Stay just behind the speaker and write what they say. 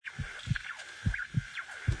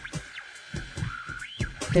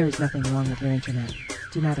There is nothing wrong with your internet.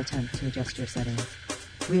 Do not attempt to adjust your settings.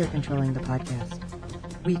 We are controlling the podcast.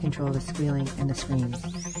 We control the squealing and the screams.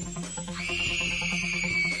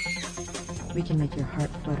 We can make your heart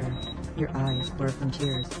flutter, your eyes blur from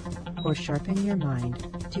tears, or sharpen your mind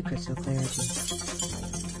to crystal clarity.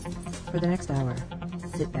 For the next hour,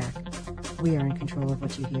 sit back. We are in control of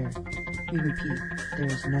what you hear. We repeat, there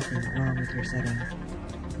is nothing wrong with your settings.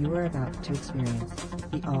 You are about to experience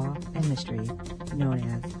the awe and mystery known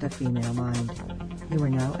as the female mind. You are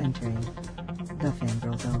now entering the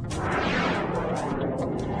Fangirl Zone.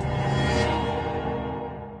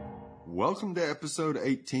 Welcome to episode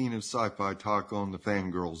 18 of Sci-Fi Talk on the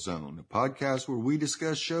Fangirl Zone, a podcast where we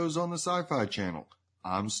discuss shows on the Sci-Fi Channel.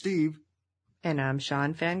 I'm Steve. And I'm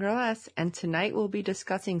Sean Fangirl S, and tonight we'll be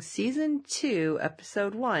discussing Season 2,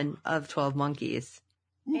 Episode 1 of 12 Monkeys.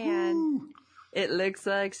 Woo-hoo! And it looks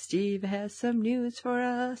like Steve has some news for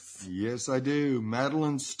us. Yes, I do.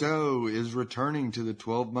 Madeline Stowe is returning to the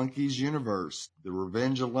 12 Monkeys universe. The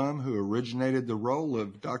Revenge alum who originated the role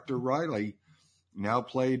of Dr. Riley, now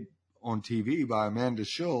played on TV by Amanda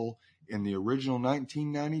Schull in the original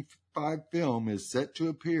 1995 film, is set to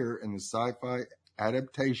appear in the sci-fi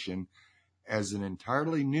adaptation as an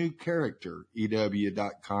entirely new character,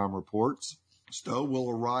 EW.com reports. Stowe will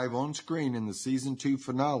arrive on screen in the season 2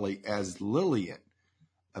 finale as Lillian,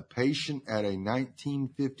 a patient at a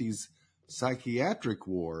 1950s psychiatric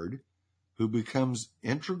ward who becomes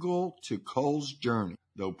integral to Cole's journey.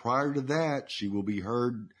 Though prior to that, she will be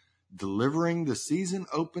heard delivering the season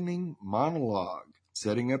opening monologue,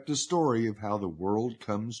 setting up the story of how the world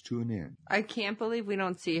comes to an end. I can't believe we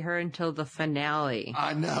don't see her until the finale.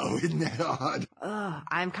 I know, isn't that odd?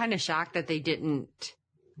 I'm kind of shocked that they didn't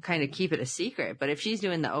kind of keep it a secret, but if she's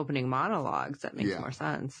doing the opening monologues, that makes more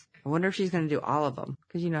sense. I wonder if she's going to do all of them,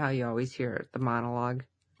 because you know how you always hear the monologue.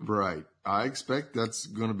 Right. I expect that's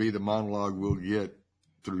going to be the monologue we'll get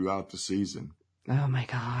throughout the season. Oh my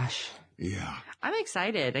gosh. Yeah. I'm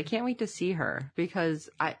excited. I can't wait to see her because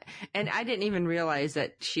I didn't even realize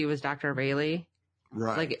that she was Dr. Rayleigh.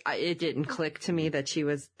 Right. Like it didn't click to me that she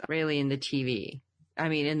was Rayleigh in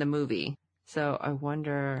the movie. So I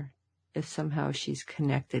wonder if somehow she's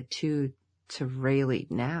connected to Rayleigh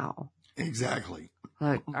now. Exactly.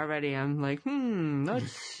 Like already I'm like,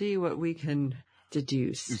 let's see what we can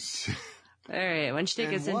deduce. All right, why don't you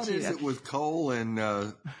take us into what is it with Cole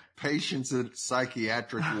and patients at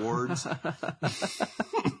psychiatric wards?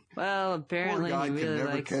 Well, apparently poor guy he really can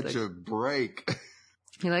never likes catch a break.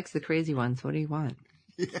 He likes the crazy ones. What do you want?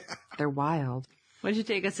 Yeah. They're wild. Why don't you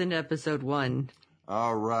take us into episode 1?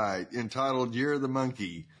 All right. Entitled Year of the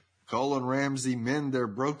Monkey, Cole and Ramsey mend their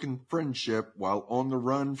broken friendship while on the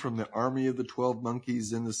run from the army of the 12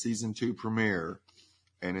 Monkeys in the season 2 premiere.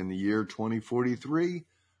 And in the year 2043,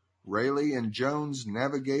 Rayleigh and Jones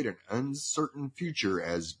navigate an uncertain future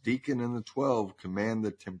as Deacon and the 12 command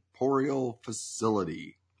the temporal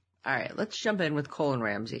facility. All right, let's jump in with Cole and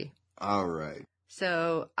Ramsey. All right.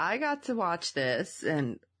 So I got to watch this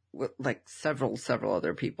and like several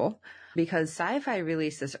other people because Sci-Fi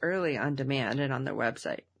released this early on demand and on their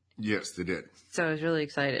website. Yes, they did. So I was really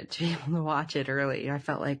excited to be able to watch it early. I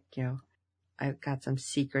felt like, I got some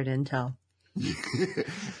secret intel.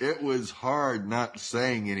 It was hard not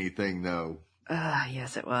saying anything, though.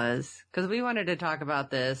 Yes, it was. Because we wanted to talk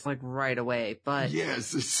about this, like, right away, but...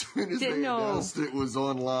 Yes, as soon as they announced it was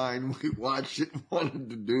online, we watched it and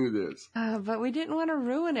wanted to do this. But we didn't want to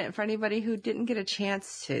ruin it for anybody who didn't get a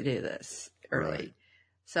chance to do this early. Right.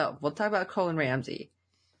 So, we'll talk about Cole and Ramsey.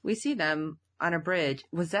 We see them on a bridge.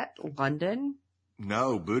 Was that London?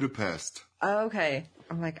 No, Budapest. Oh, okay.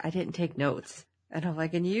 I'm like, I didn't take notes. And I'm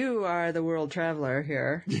like, and you are the world traveler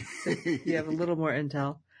here. So you have a little more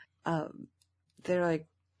intel. They're like,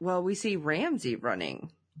 well, we see Ramsey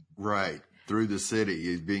running. Right. Through the city.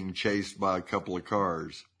 He's being chased by a couple of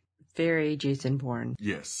cars. Very Jason Bourne.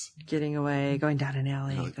 Yes. Getting away, going down an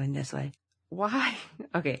alley, going this way. Why?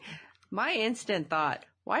 Okay. My instant thought,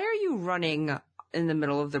 why are you running in the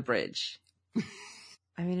middle of the bridge?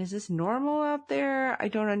 I mean, is this normal out there? I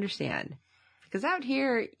don't understand. Because out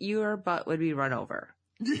here, your butt would be run over.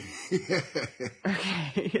 Okay.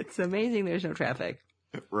 It's amazing there's no traffic.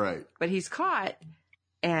 Right. But he's caught,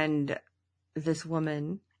 and this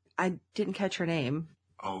woman, I didn't catch her name.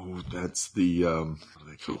 Oh, that's the, what do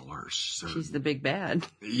they call her? She's the big bad.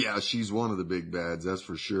 Yeah, she's one of the big bads, that's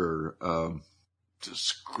for sure. The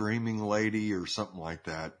screaming lady or something like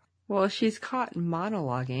that. Well, she's caught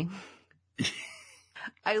monologuing.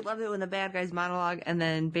 I love it when the bad guys monologue and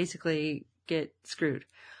then basically get screwed.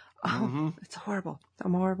 Oh, It's horrible.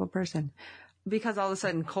 I'm a horrible person. Because all of a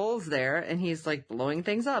sudden Cole's there and he's like blowing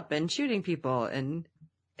things up and shooting people and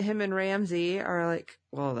him and Ramsey are like,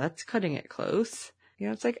 well, that's cutting it close.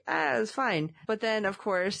 It's like, it's fine. But then, of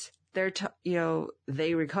course,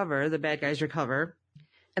 they recover, the bad guys recover,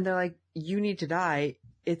 and they're like, you need to die.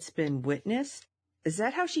 It's been witnessed. Is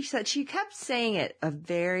that how she said? She kept saying it a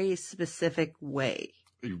very specific way.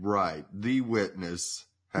 Right. The witness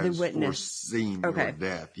has foreseen your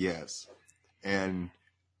death. Yes. And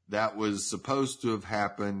that was supposed to have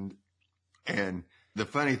happened. And the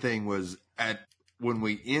funny thing was when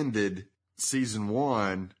we ended season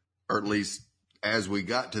 1, or at least as we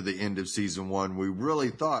got to the end of season 1, we really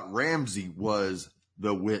thought Ramsey was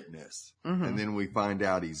the witness. Mm-hmm. And then we find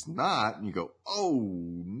out he's not, and you go,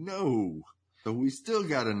 oh no. So we still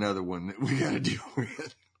got another one that we got to deal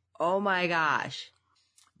with. Oh my gosh.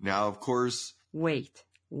 Now, of course. Wait.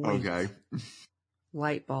 Okay.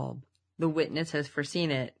 Light bulb. The witness has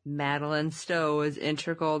foreseen it. Madeline Stowe is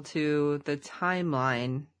integral to the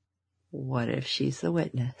timeline. What if she's the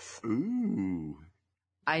witness? Ooh.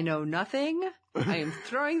 I know nothing. I am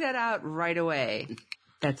throwing that out right away.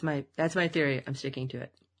 That's my theory. I'm sticking to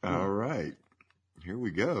it. All right. Here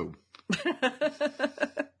we go.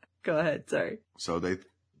 Go ahead. Sorry. So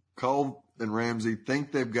Cole and Ramsey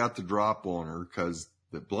think they've got the drop on her because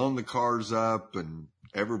they've blown the cars up and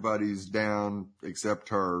everybody's down except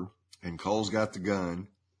her. And Cole's got the gun.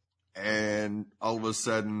 And all of a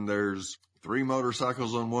sudden there's 3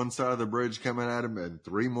 motorcycles on one side of the bridge coming at him and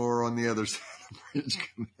 3 more on the other side of the bridge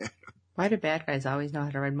coming at him. Why do bad guys always know how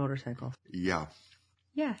to ride motorcycles? Yeah.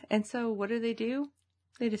 Yeah. And so what do?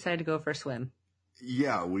 They decide to go for a swim.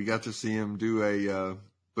 Yeah. We got to see him do a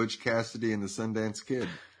Butch Cassidy and the Sundance Kid.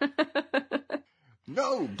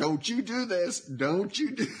 No, don't you do this. Don't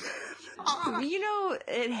you do that.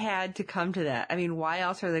 It had to come to that. I mean, why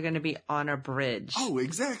else are they going to be on a bridge? Oh,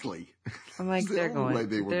 exactly. I'm like, they're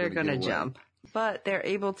going to jump. But they're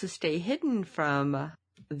able to stay hidden from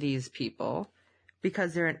these people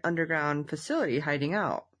because they're an underground facility hiding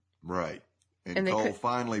out. Right. And Cole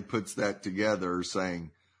finally puts that together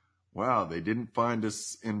saying, wow, they didn't find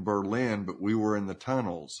us in Berlin, but we were in the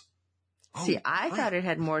tunnels. See, I thought it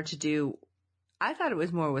had more to do, I thought it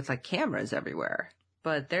was more with like cameras everywhere.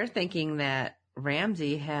 But they're thinking that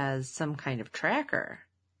Ramsey has some kind of tracker.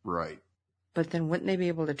 Right. But then wouldn't they be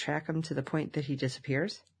able to track him to the point that he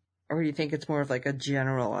disappears? Or do you think it's more of like a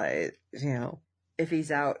generalized, if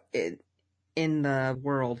he's out in the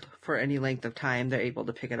world for any length of time, they're able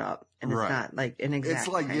to pick it up. And it's not like an exact. It's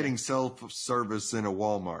like getting self-service in a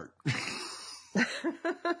Walmart.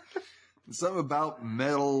 Something about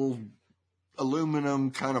metal, aluminum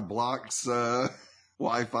kind of blocks,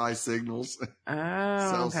 Wi-Fi signals,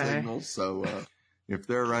 cell signals. So, if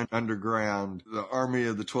they're underground, the army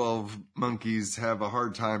of the 12 monkeys have a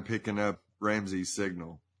hard time picking up Ramsey's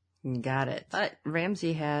signal. Got it. But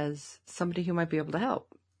Ramsey has somebody who might be able to help.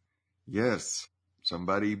 Yes.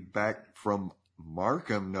 Somebody back from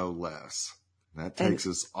Markham, no less. That takes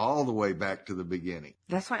us all the way back to the beginning.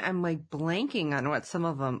 That's why I'm like blanking on what some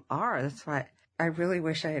of them are. That's why I really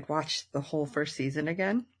wish I had watched the whole first season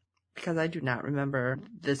again, because I do not remember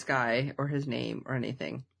this guy or his name or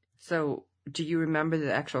anything. So do you remember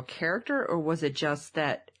the actual character, or was it just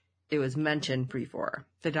that it was mentioned before?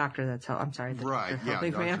 The doctor that's I'm sorry. Right, yeah,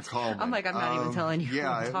 Dr. Coleman. I'm like, I'm not even telling you.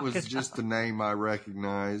 Yeah, it was just a name I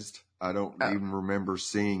recognized. I don't even remember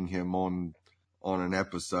seeing him on an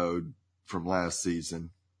episode from last season.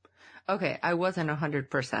 Okay, I wasn't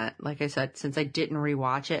 100%. Like I said, since I didn't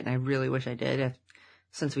rewatch it, and I really wish I did,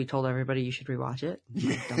 since we told everybody you should rewatch it.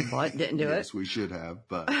 Dumb butt, didn't do it. Yes, we should have,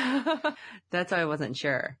 but. That's why I wasn't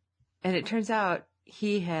sure. And it turns out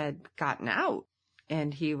he had gotten out,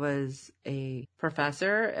 and he was a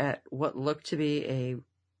professor at what looked to be a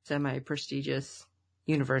semi-prestigious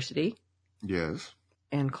university. Yes.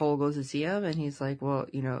 And Cole goes to see him, and he's like, well,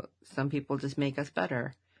 some people just make us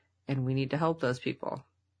better, and we need to help those people.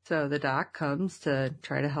 So the doc comes to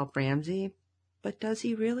try to help Ramsey, but does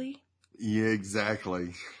he really? Yeah,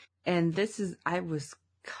 exactly. And I was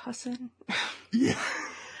cussing. Yeah.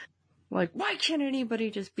 Like, why can't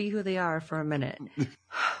anybody just be who they are for a minute?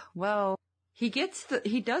 Well, he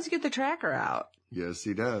does get the tracker out. Yes,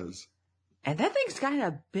 he does. And that thing's kind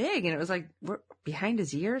of big, and it was like behind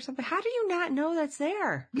his ear or something. How do you not know that's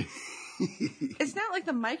there? It's not like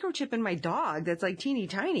the microchip in my dog that's like teeny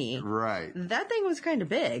tiny. Right. That thing was kind of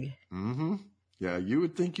big. Mm-hmm. Yeah, you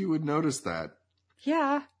would think you would notice that.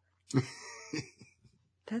 Yeah.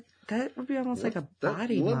 That would be almost like a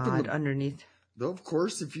body mod underneath. Though, of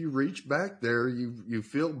course, if you reach back there, you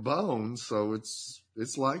feel bones, so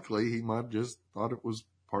it's likely he might have just thought it was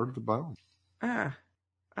part of the bone.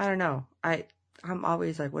 I don't know. I'm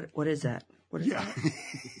always like, what is that? What is that?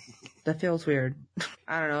 That feels weird.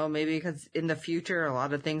 I don't know, maybe because in the future a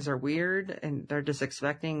lot of things are weird and they're just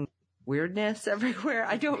expecting weirdness everywhere.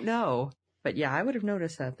 I don't know. But yeah, I would have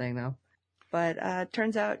noticed that thing though. But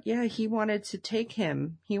turns out, yeah, he wanted to take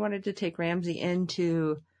Ramsay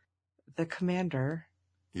into the commander.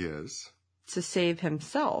 Yes. To save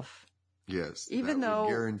himself. Yes. Even that though would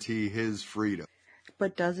guarantee his freedom.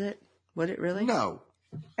 But does it? Would it really? No.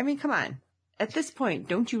 I mean, come on. At this point,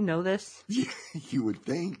 don't you know this? You would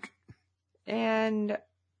think. And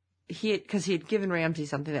because he had given Ramsay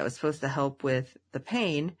something that was supposed to help with the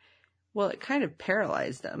pain, well, it kind of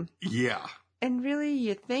paralyzed him. Yeah. And really,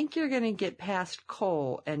 you think you're going to get past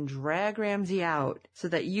Cole and drag Ramsay out so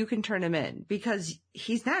that you can turn him in because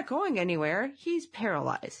he's not going anywhere. He's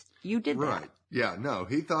paralyzed. You did that. Right. Yeah, no,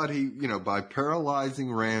 he thought by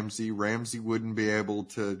paralyzing Ramsay wouldn't be able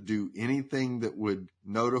to do anything that would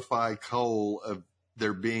notify Cole of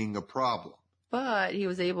there being a problem. But he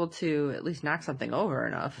was able to at least knock something over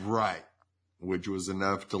enough. Right. Which was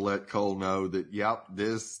enough to let Cole know that, yep,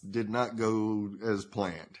 this did not go as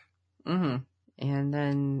planned. Mm-hmm. And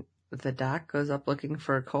then the doc goes up looking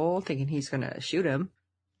for Cole, thinking he's going to shoot him.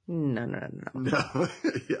 No. No.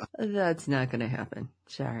 Yeah. That's not going to happen.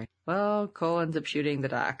 Sorry. Well, Cole ends up shooting the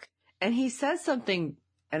doc. And he says something,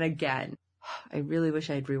 and again, I really wish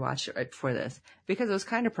I had rewatched it right before this, because it was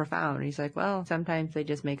kind of profound. He's like, well, sometimes they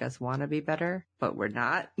just make us want to be better, but we're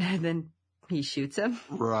not. And then he shoots him.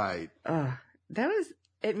 Right.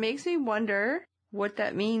 It makes me wonder what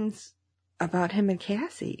that means about him and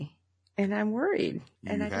Cassie. And I'm worried.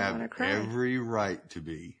 And I don't want to cry. You have every right to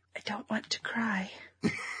be. I don't want to cry.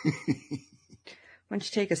 Why don't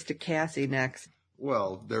you take us to Cassie next?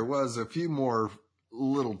 Well, there was a few more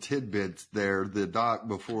little tidbits there. The doc,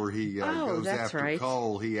 before he goes after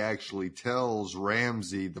Cole, he actually tells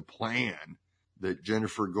Ramsay the plan that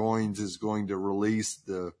Jennifer Goines is going to release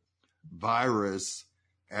the virus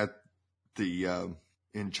at the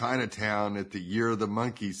in Chinatown at the Year of the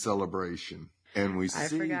Monkey celebration. And we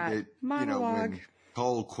see that, when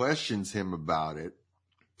Cole questions him about it,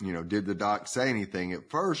 did the doc say anything? At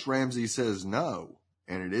first, Ramsay says no.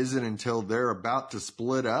 And it isn't until they're about to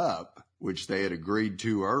split up, which they had agreed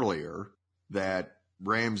to earlier, that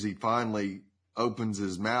Ramsay finally opens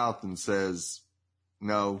his mouth and says,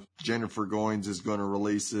 no, Jennifer Goines is going to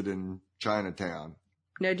release it in Chinatown.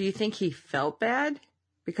 Now, do you think he felt bad?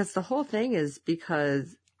 Because the whole thing is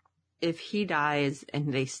because if he dies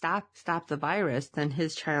and they stop the virus, then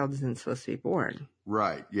his child isn't supposed to be born.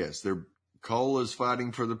 Right. Yes. Cole is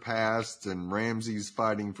fighting for the past and Ramsay's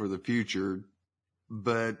fighting for the future,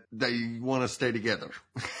 but they want to stay together.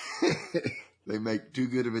 They make too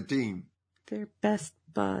good of a team. They're best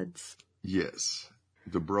buds. Yes.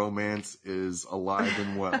 The bromance is alive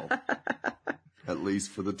and well, at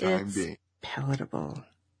least for the time being. Palatable.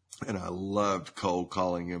 And I loved Cole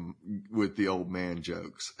calling him with the old man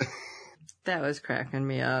jokes. That was cracking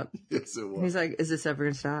me up. Yes, it was. He's like, is this ever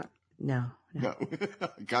going to stop? No. I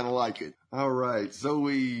kind of like it. All right. So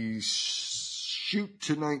we shoot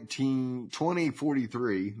to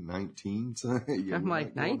 2043. 19. So, yeah, I'm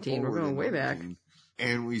like 19. We're going way 19. Back.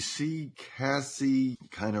 And we see Cassie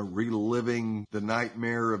kind of reliving the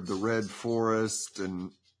nightmare of the Red Forest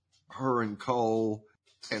and her and Cole,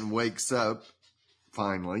 and wakes up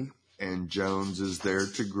finally. And Jones is there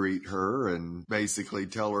to greet her and basically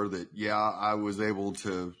tell her that, yeah, I was able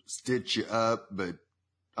to stitch you up, but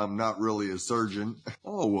I'm not really a surgeon.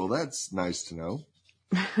 Oh, well, that's nice to know.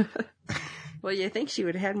 Well, you think she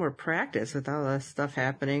would have had more practice with all this stuff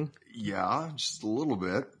happening. Yeah, just a little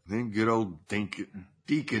bit. Then good old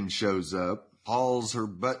Deacon shows up, hauls her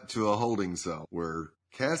butt to a holding cell where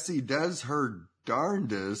Cassie does her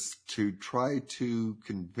darndest to try to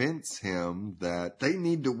convince him that they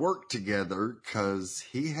need to work together because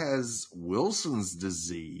he has Wilson's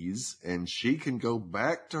disease and she can go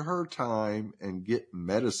back to her time and get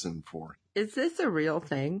medicine for him. Is this a real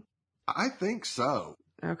thing? I think so.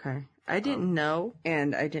 Okay. I didn't know,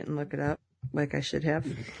 and I didn't look it up like I should have.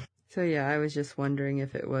 So yeah, I was just wondering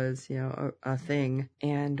if it was, a thing,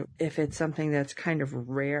 and if it's something that's kind of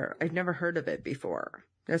rare. I've never heard of it before.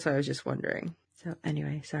 That's why I was just wondering. So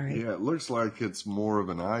anyway, sorry. Yeah, it looks like it's more of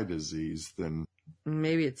an eye disease than...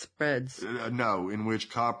 Maybe it spreads. No, in which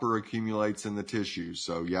copper accumulates in the tissue.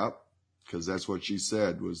 So, yep, because that's what she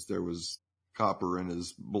said, was there was copper in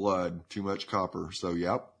his blood, too much copper. So,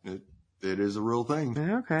 yep, it is a real thing.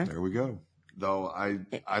 Okay. There we go. Though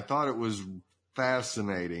I thought it was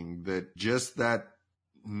fascinating that just that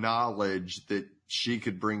knowledge that she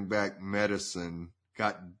could bring back medicine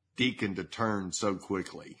got Deacon to turn so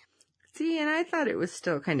quickly. See, and I thought it was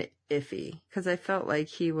still kind of iffy because I felt like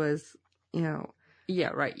he was, you Yeah,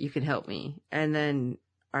 right. You can help me. And then,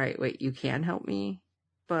 all right, wait, you can help me,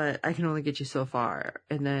 but I can only get you so far.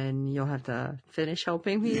 And then you'll have to finish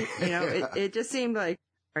helping me. You know, it just seemed like,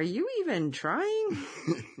 are you even trying?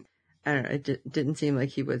 I don't know. It didn't seem like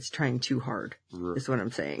he was trying too hard, is what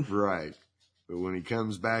I'm saying. Right. But when he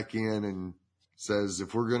comes back in and says,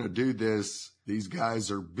 if we're going to do this, these guys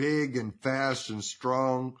are big and fast and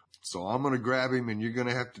strong. So I'm going to grab him and you're going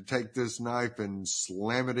to have to take this knife and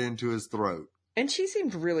slam it into his throat. And she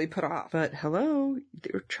seemed really put off. But hello,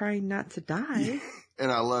 they're trying not to die.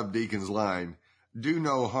 And I love Deacon's line, do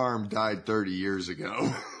no harm died 30 years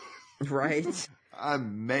ago. Right. I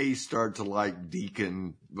may start to like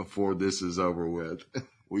Deacon before this is over with.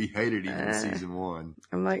 We hated him in season 1.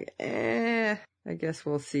 I'm like, I guess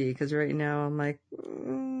we'll see. Because right now I'm like,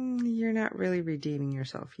 you're not really redeeming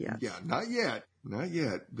yourself yet. Yeah, not yet. Not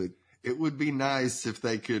yet. But it would be nice if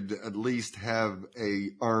they could at least have a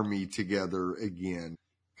army together again.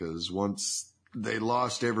 Because once they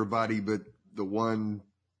lost everybody but the one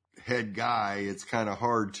head guy, it's kind of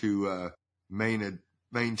hard to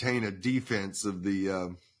maintain a defense of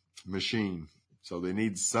the machine. So they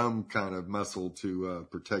need some kind of muscle to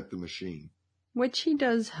protect the machine. Which he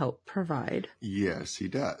does help provide. Yes, he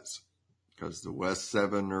does. Because the West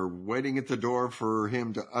 7 are waiting at the door for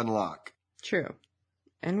him to unlock. True.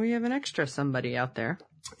 And we have an extra somebody out there.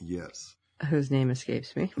 Yes. Whose name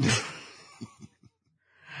escapes me.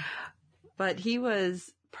 But he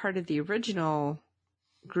was part of the original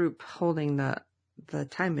group holding the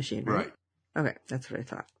time machine, right? Right. Okay, that's what I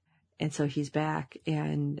thought. And so he's back,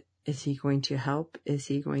 and is he going to help? Is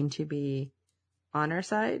he going to be on our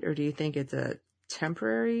side, or do you think it's a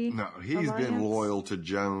temporary No, he's alliance? been loyal to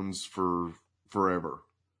Jones for forever.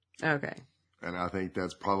 Okay. And I think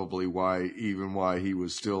that's probably why he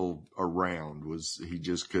was still around, was he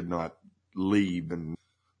just could not leave. And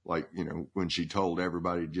like, you know, when she told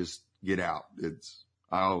everybody, just get out,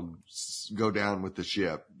 I'll go down with the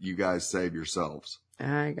ship. You guys save yourselves.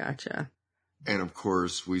 I gotcha. And of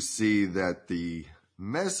course, we see that the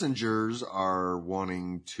messengers are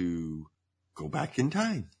wanting to go back in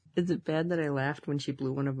time. Is it bad that I laughed when she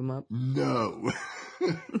blew one of them up? No.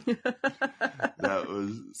 That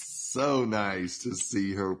was so nice to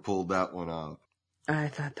see her pull that one off. I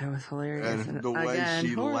thought that was hilarious. And the way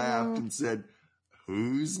she laughed and said,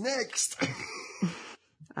 who's next?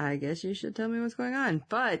 I guess you should tell me what's going on.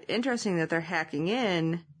 But interesting that they're hacking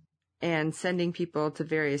in and sending people to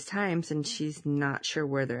various times, and she's not sure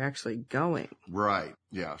where they're actually going. Right.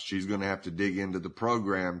 Yeah. She's going to have to dig into the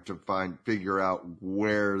program to figure out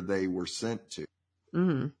where they were sent to.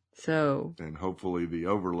 Mm-hmm. So. And hopefully the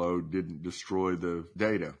overload didn't destroy the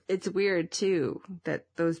data. It's weird too that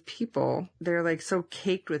those people, they're like so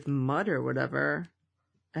caked with mud or whatever.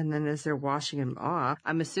 And then as they're washing them off,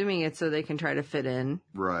 I'm assuming it's so they can try to fit in.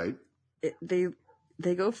 Right.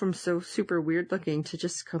 They go from so super weird looking to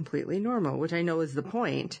just completely normal, which I know is the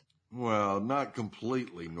point. Well, not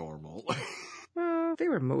completely normal. Well, they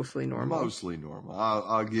were mostly normal. Mostly normal.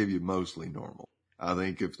 I'll give you mostly normal. I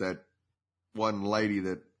think if that one lady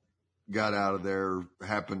that got out of there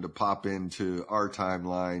happened to pop into our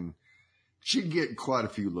timeline, she'd get quite a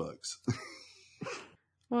few looks.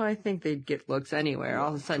 Well, I think they'd get looks anywhere.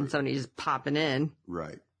 All of a sudden somebody's just popping in.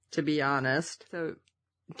 Right. To be honest. So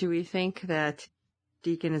do we think that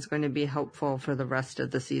Deacon is going to be helpful for the rest of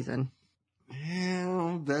the season?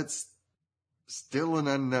 Yeah, that's still an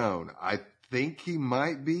unknown. I think he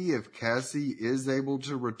might be if Cassie is able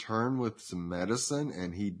to return with some medicine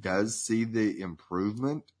and he does see the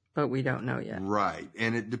improvement. But we don't know yet. Right.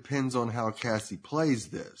 And it depends on how Cassie plays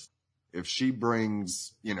this. If she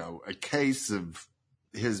brings, a case of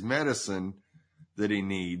his medicine that he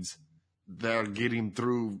needs, that'll get him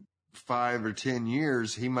through 5 or 10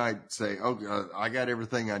 years, he might say, "Oh, I got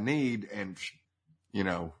everything I need," and,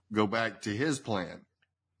 go back to his plan.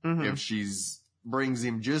 Mm-hmm. If she's brings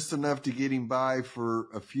him just enough to get him by for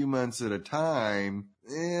a few months at a time,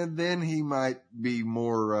 and then he might be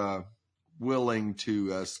more willing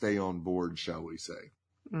to stay on board, shall we say.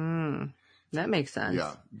 That makes sense.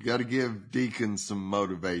 Yeah. Got to give Deacon some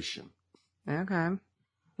motivation. Okay.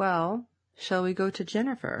 Well, shall we go to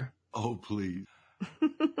Jennifer? Oh, please.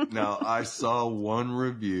 Now, I saw one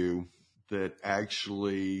review that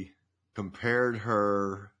actually compared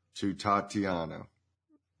her to Tatiana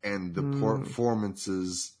and the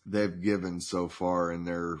performances they've given so far in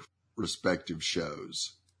their respective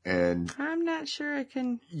shows. And I'm not sure I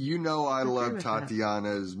can. I love Tatiana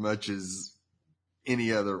as much as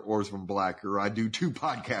any other Orphan Blacker. I do 2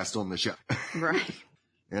 podcasts on the show. Right.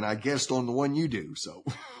 And I guessed on the one you do, so.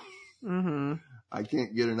 Mm-hmm. I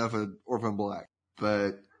can't get enough of Orphan Black.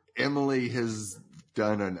 But Emily has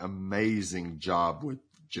done an amazing job with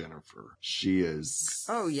Jennifer. She is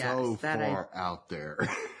so far out there.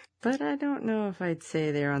 But I don't know if I'd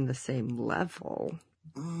say they're on the same level.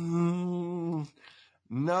 No,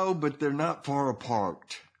 but they're not far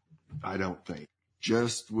apart, I don't think.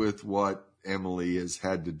 Just with what Emily has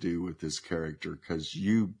had to do with this character, because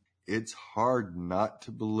it's hard not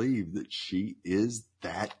to believe that she is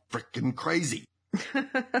that freaking crazy.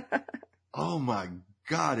 Oh my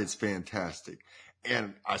God, it's fantastic.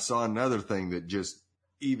 And I saw another thing that just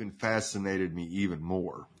even fascinated me even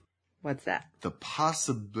more. What's that? The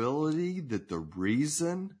possibility that the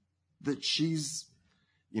reason that she's,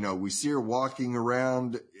 we see her walking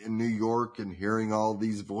around in New York and hearing all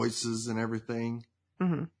these voices and everything,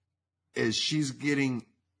 is she's getting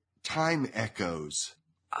time echoes.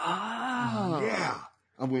 Oh. Yeah.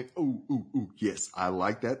 I went, ooh, yes, I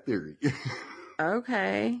like that theory.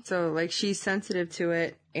 Okay. So, like, she's sensitive to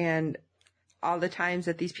it, and all the times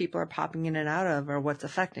that these people are popping in and out of are what's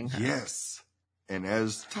affecting her. Yes. And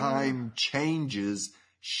as time changes,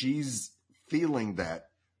 she's feeling that,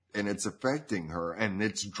 and it's affecting her, and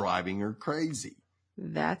it's driving her crazy.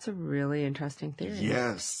 That's a really interesting theory.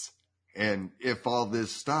 Yes. And if all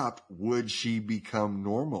this stopped, would she become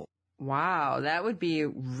normal? Wow, that would be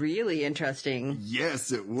really interesting.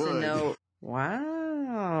 Yes, it would. To know.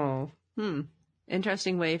 Wow.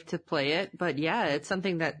 Interesting way to play it, but yeah, it's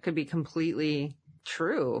something that could be completely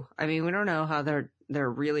true. I mean, we don't know how they're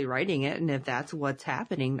really writing it, and if that's what's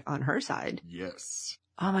happening on her side. Yes.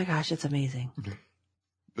 Oh my gosh, it's amazing.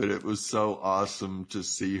 But it was so awesome to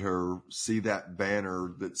see that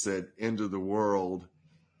banner that said "End of the World"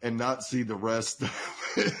 and not see the rest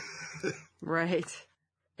of it. Right.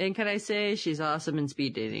 And can I say she's awesome in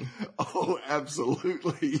speed dating? Oh,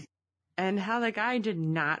 absolutely. And how the guy did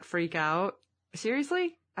not freak out.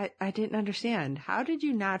 Seriously? I didn't understand. How did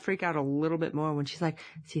you not freak out a little bit more when she's like,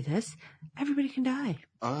 see this? Everybody can die.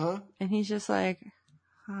 Uh-huh. And he's just like,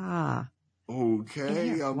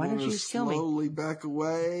 Okay, here, I'm going to slowly back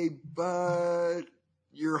away, but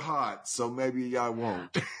you're hot, so maybe I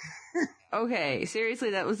won't. Okay,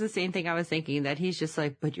 seriously, that was the same thing I was thinking, that he's just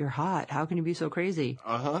like, but you're hot. How can you be so crazy?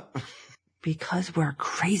 Uh-huh. Because we're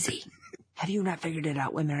crazy. Have you not figured it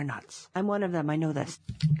out? Women are nuts. I'm one of them. I know this.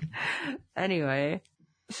 Anyway,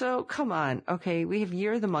 so come on. Okay, we have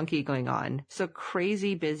Year of the Monkey going on. So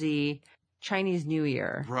crazy busy Chinese New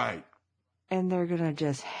Year. Right. And they're going to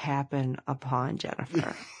just happen upon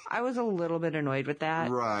Jennifer. I was a little bit annoyed with that.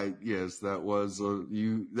 Right. Yes, that was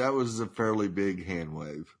a fairly big hand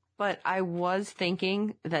wave. But I was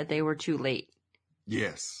thinking that they were too late.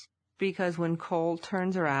 Yes. Because when Cole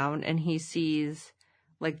turns around and he sees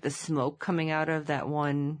like the smoke coming out of that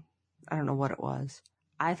one, I don't know what it was.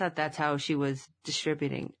 I thought that's how she was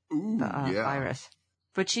distributing the virus.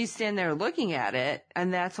 But she's standing there looking at it,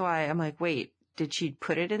 and that's why I'm like, wait, did she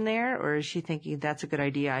put it in there, or is she thinking that's a good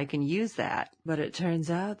idea, I can use that? But it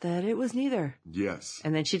turns out that it was neither. Yes.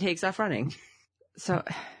 And then she takes off running. So,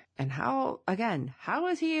 and how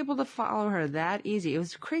is he able to follow her that easy? It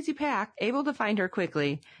was a crazy pack, able to find her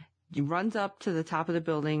quickly. He runs up to the top of the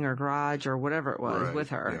building or garage or whatever it was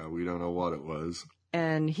with her. Yeah, we don't know what it was.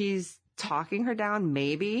 And he's talking her down,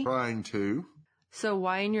 maybe. Trying to. So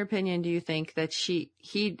why, in your opinion, do you think that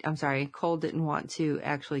Cole didn't want to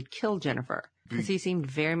actually kill Jennifer? Because he seemed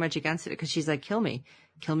very much against it, because she's like, kill me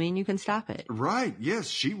and you can stop it. Right. Yes.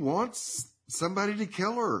 She wants somebody to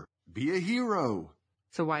kill her. Be a hero.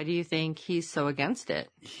 So why do you think he's so against it?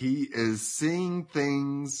 He is seeing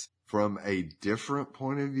things from a different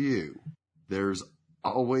point of view. There's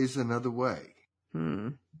always another way.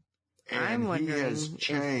 And I'm wondering, he has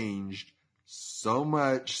changed so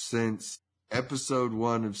much since episode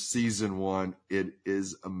 1 of season 1. It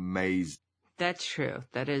is amazing. That's true.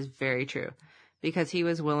 That is very true. Because he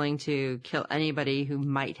was willing to kill anybody who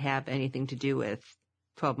might have anything to do with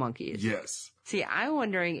 12 Monkeys. Yes. See, I'm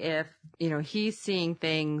wondering if, he's seeing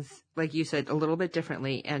things, like you said, a little bit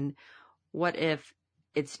differently. And what if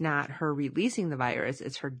it's not her releasing the virus,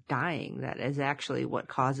 it's her dying that is actually what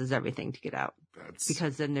causes everything to get out.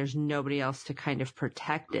 Because then there's nobody else to kind of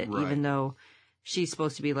protect it, even though she's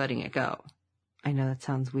supposed to be letting it go. I know that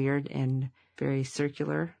sounds weird and very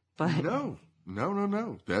circular, but... No.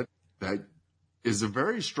 That is a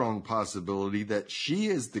very strong possibility that she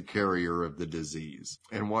is the carrier of the disease.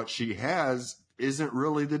 And what she has isn't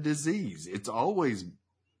really the disease. It's always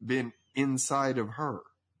been inside of her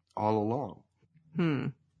all along.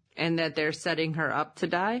 And that they're setting her up to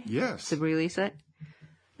die? Yes. To release it?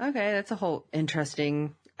 Okay, that's a whole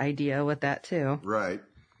interesting idea with that too. Right.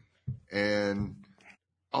 And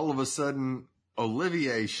all of a sudden,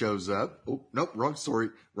 Olivier shows up. Oh, nope, wrong story.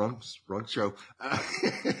 Wrong show.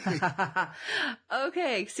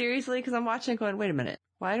 Okay, seriously, because I'm watching going, wait a minute.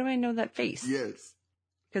 Why do I know that face? Yes.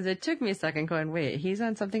 Because it took me a second going, wait, he's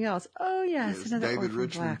on something else. Oh, yes. Another David Orphan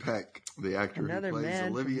Richmond Black. Peck, the actor Another who plays man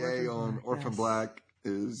from Olivier Orphan on Black, Orphan yes. Black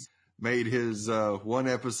made his one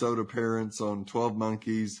episode appearance on 12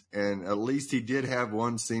 Monkeys, and at least he did have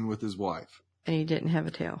one scene with his wife. And he didn't have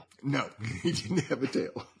a tail. No, he didn't have a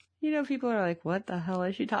tail. You know, people are like, what the hell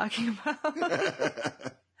is she talking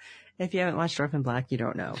about? If you haven't watched Orphan Black, you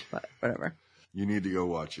don't know, but whatever. You need to go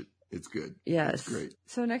watch it. It's good. Yes. It's great.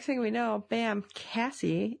 So next thing we know, bam,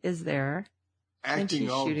 Cassie is there. Acting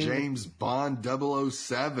all James Bond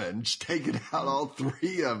 007, just taking out all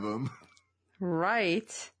three of them.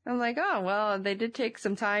 Right. I'm like, oh, well, they did take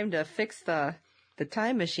some time to fix the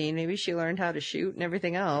time machine. Maybe she learned how to shoot and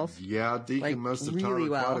everything else. Yeah, Deacon must have taught her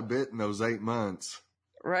quite a bit in those 8 months.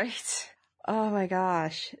 Right. Oh my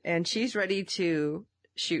gosh. And she's ready to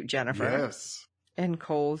shoot Jennifer. Yes. And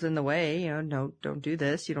Cole's in the way, no, don't do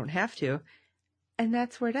this. You don't have to. And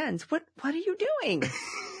that's where it ends. What are you doing?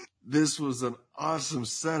 This was an awesome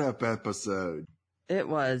setup episode. It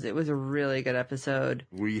was a really good episode.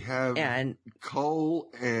 We have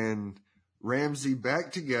Cole and Ramsey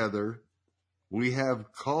back together. We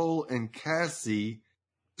have Cole and Cassie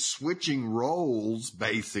switching roles,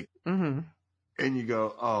 basically. Mm-hmm. And you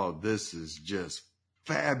go, oh, this is just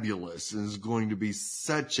fabulous. And it's going to be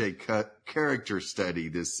such a character study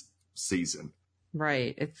this season.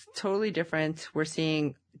 Right. It's totally different. We're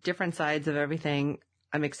seeing different sides of everything.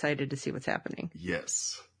 I'm excited to see what's happening.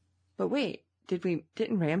 Yes. But wait, didn't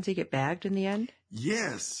Ramsey get bagged in the end?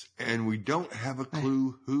 Yes. And we don't have a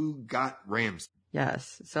clue who got Ramsey.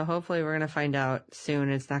 Yes. So hopefully we're going to find out soon.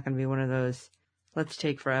 It's not going to be one of those, let's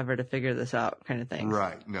take forever to figure this out kind of things.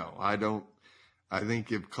 Right. No, I don't. I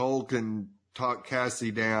think if Cole can talk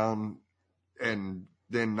Cassie down and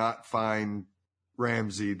then not find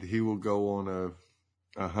Ramsey, he will go on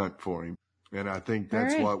a hunt for him. And I think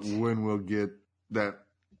that's when we'll get that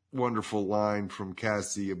wonderful line from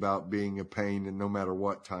Cassie about being a pain in no matter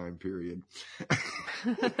what time period.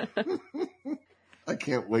 I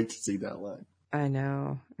can't wait to see that line. I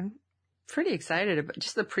know. I'm pretty excited about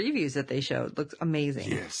just the previews that they showed. Looks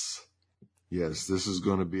amazing. Yes, this is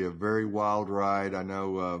going to be a very wild ride. I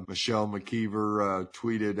know Michelle McKeever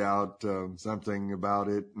tweeted out something about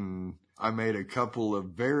it, and I made a couple of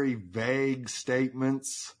very vague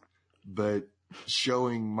statements, but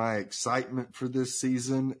showing my excitement for this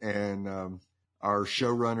season. And our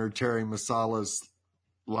showrunner, Terry Masalas,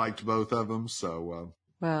 liked both of them. So,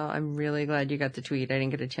 well, I'm really glad you got to tweet. I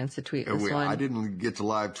didn't get a chance to tweet this one. I didn't get to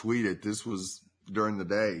live tweet it. This was during the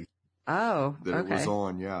day. Oh, that it was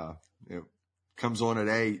on. Yeah. It comes on at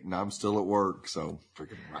 8 and I'm still at work. So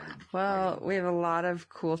freaking right. Well, we have a lot of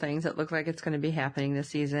cool things that look like it's going to be happening this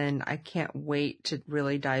season. I can't wait to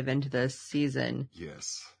really dive into this season.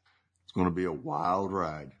 Yes. It's going to be a wild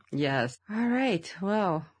ride. Yes. All right.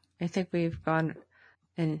 Well, I think we've gone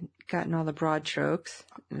and gotten all the broad strokes,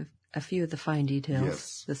 a few of the fine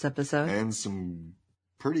details this episode. And some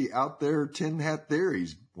pretty out there tin hat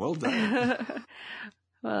theories. Well done.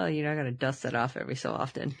 Well, I got to dust that off every so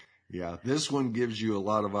often. Yeah. This one gives you a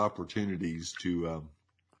lot of opportunities to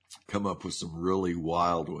come up with some really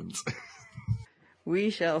wild ones. We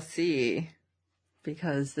shall see,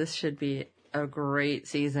 because this should be a great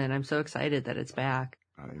season. I'm so excited that it's back.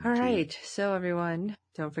 All right. So everyone,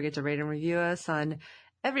 don't forget to rate and review us on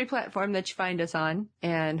every platform that you find us on.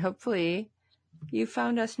 And hopefully you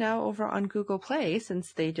found us now over on Google Play,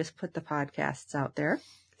 since they just put the podcasts out there.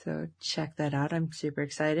 So check that out. I'm super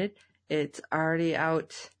excited. It's already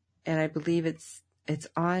out, and I believe it's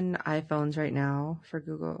on iPhones right now for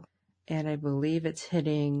Google. And I believe it's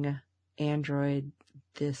hitting Android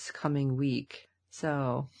this coming week.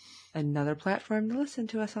 So another platform to listen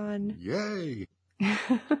to us on. Yay.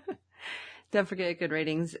 Don't forget, good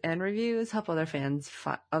ratings and reviews help other fans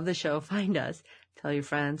of the show find us. Tell your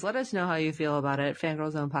friends. Let us know how you feel about it.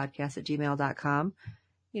 fangirlzonepodcast@gmail.com.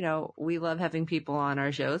 We love having people on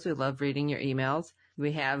our shows. We love reading your emails.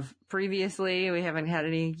 We have previously. We haven't had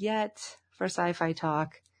any yet for Sci-Fi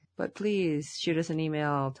Talk. But please shoot us an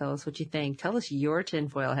email. Tell us what you think. Tell us your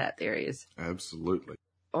tinfoil hat theories. Absolutely.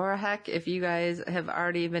 Or heck, if you guys have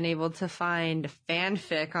already been able to find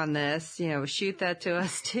fanfic on this, shoot that to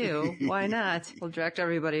us too. Why not? We'll direct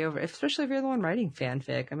everybody over, especially if you're the one writing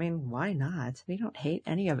fanfic. I mean, why not? We don't hate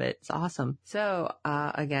any of it. It's awesome. So,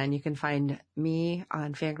 again, you can find me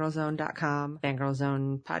on fangirlzone.com,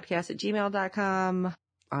 fangirlzonepodcast@gmail.com,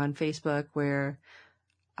 on Facebook, where,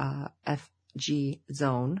 FG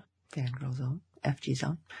Zone, Fangirl Zone, FG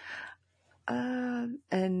Zone.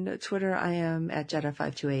 And Twitter, I am at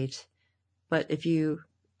Jetta528. But if you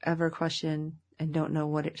ever question and don't know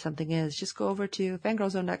what something is, just go over to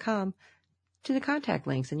fangirlzone.com to the contact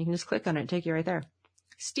links, and you can just click on it and take you right there.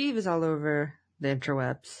 Steve is all over the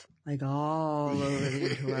interwebs, like all over the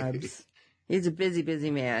interwebs. He's a busy,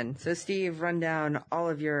 busy man. So, Steve, run down all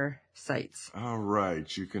of your sites. All right.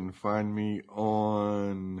 You can find me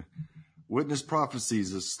on Witness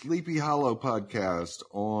Prophecies, a Sleepy Hollow podcast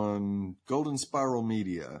on Golden Spiral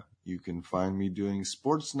Media. You can find me doing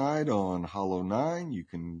Sports Night on Hollow 9. You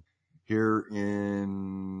can hear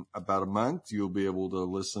in about a month, you'll be able to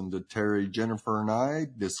listen to Terry, Jennifer, and I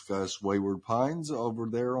discuss Wayward Pines over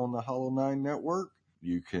there on the Hollow 9 network.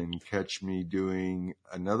 You can catch me doing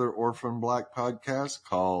another Orphan Black podcast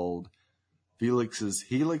called Felix's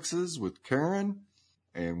Helixes with Karen,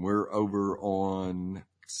 and we're over on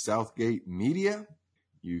Southgate Media.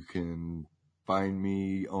 You can find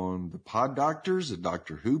me on the Pod Doctors, a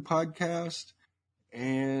Doctor Who podcast,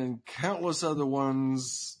 and countless other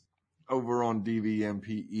ones over on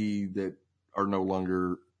DVMPE that are no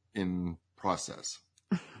longer in process.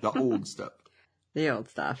 The old stuff. The old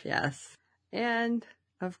stuff, yes. And,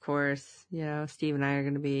 of course, Steve and I are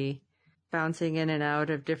going to be bouncing in and out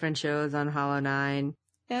of different shows on Hollow 9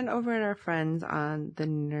 and over at our friends on the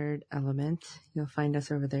Nerd Element. You'll find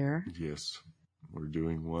us over there. Yes. We're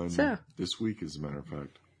doing one this week, as a matter of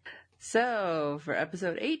fact. So, for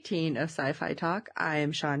episode 18 of Sci-Fi Talk, I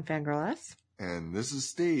am Sean Fangirl S. And this is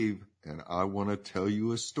Steve, and I want to tell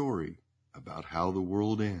you a story about how the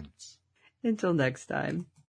world ends. Until next time.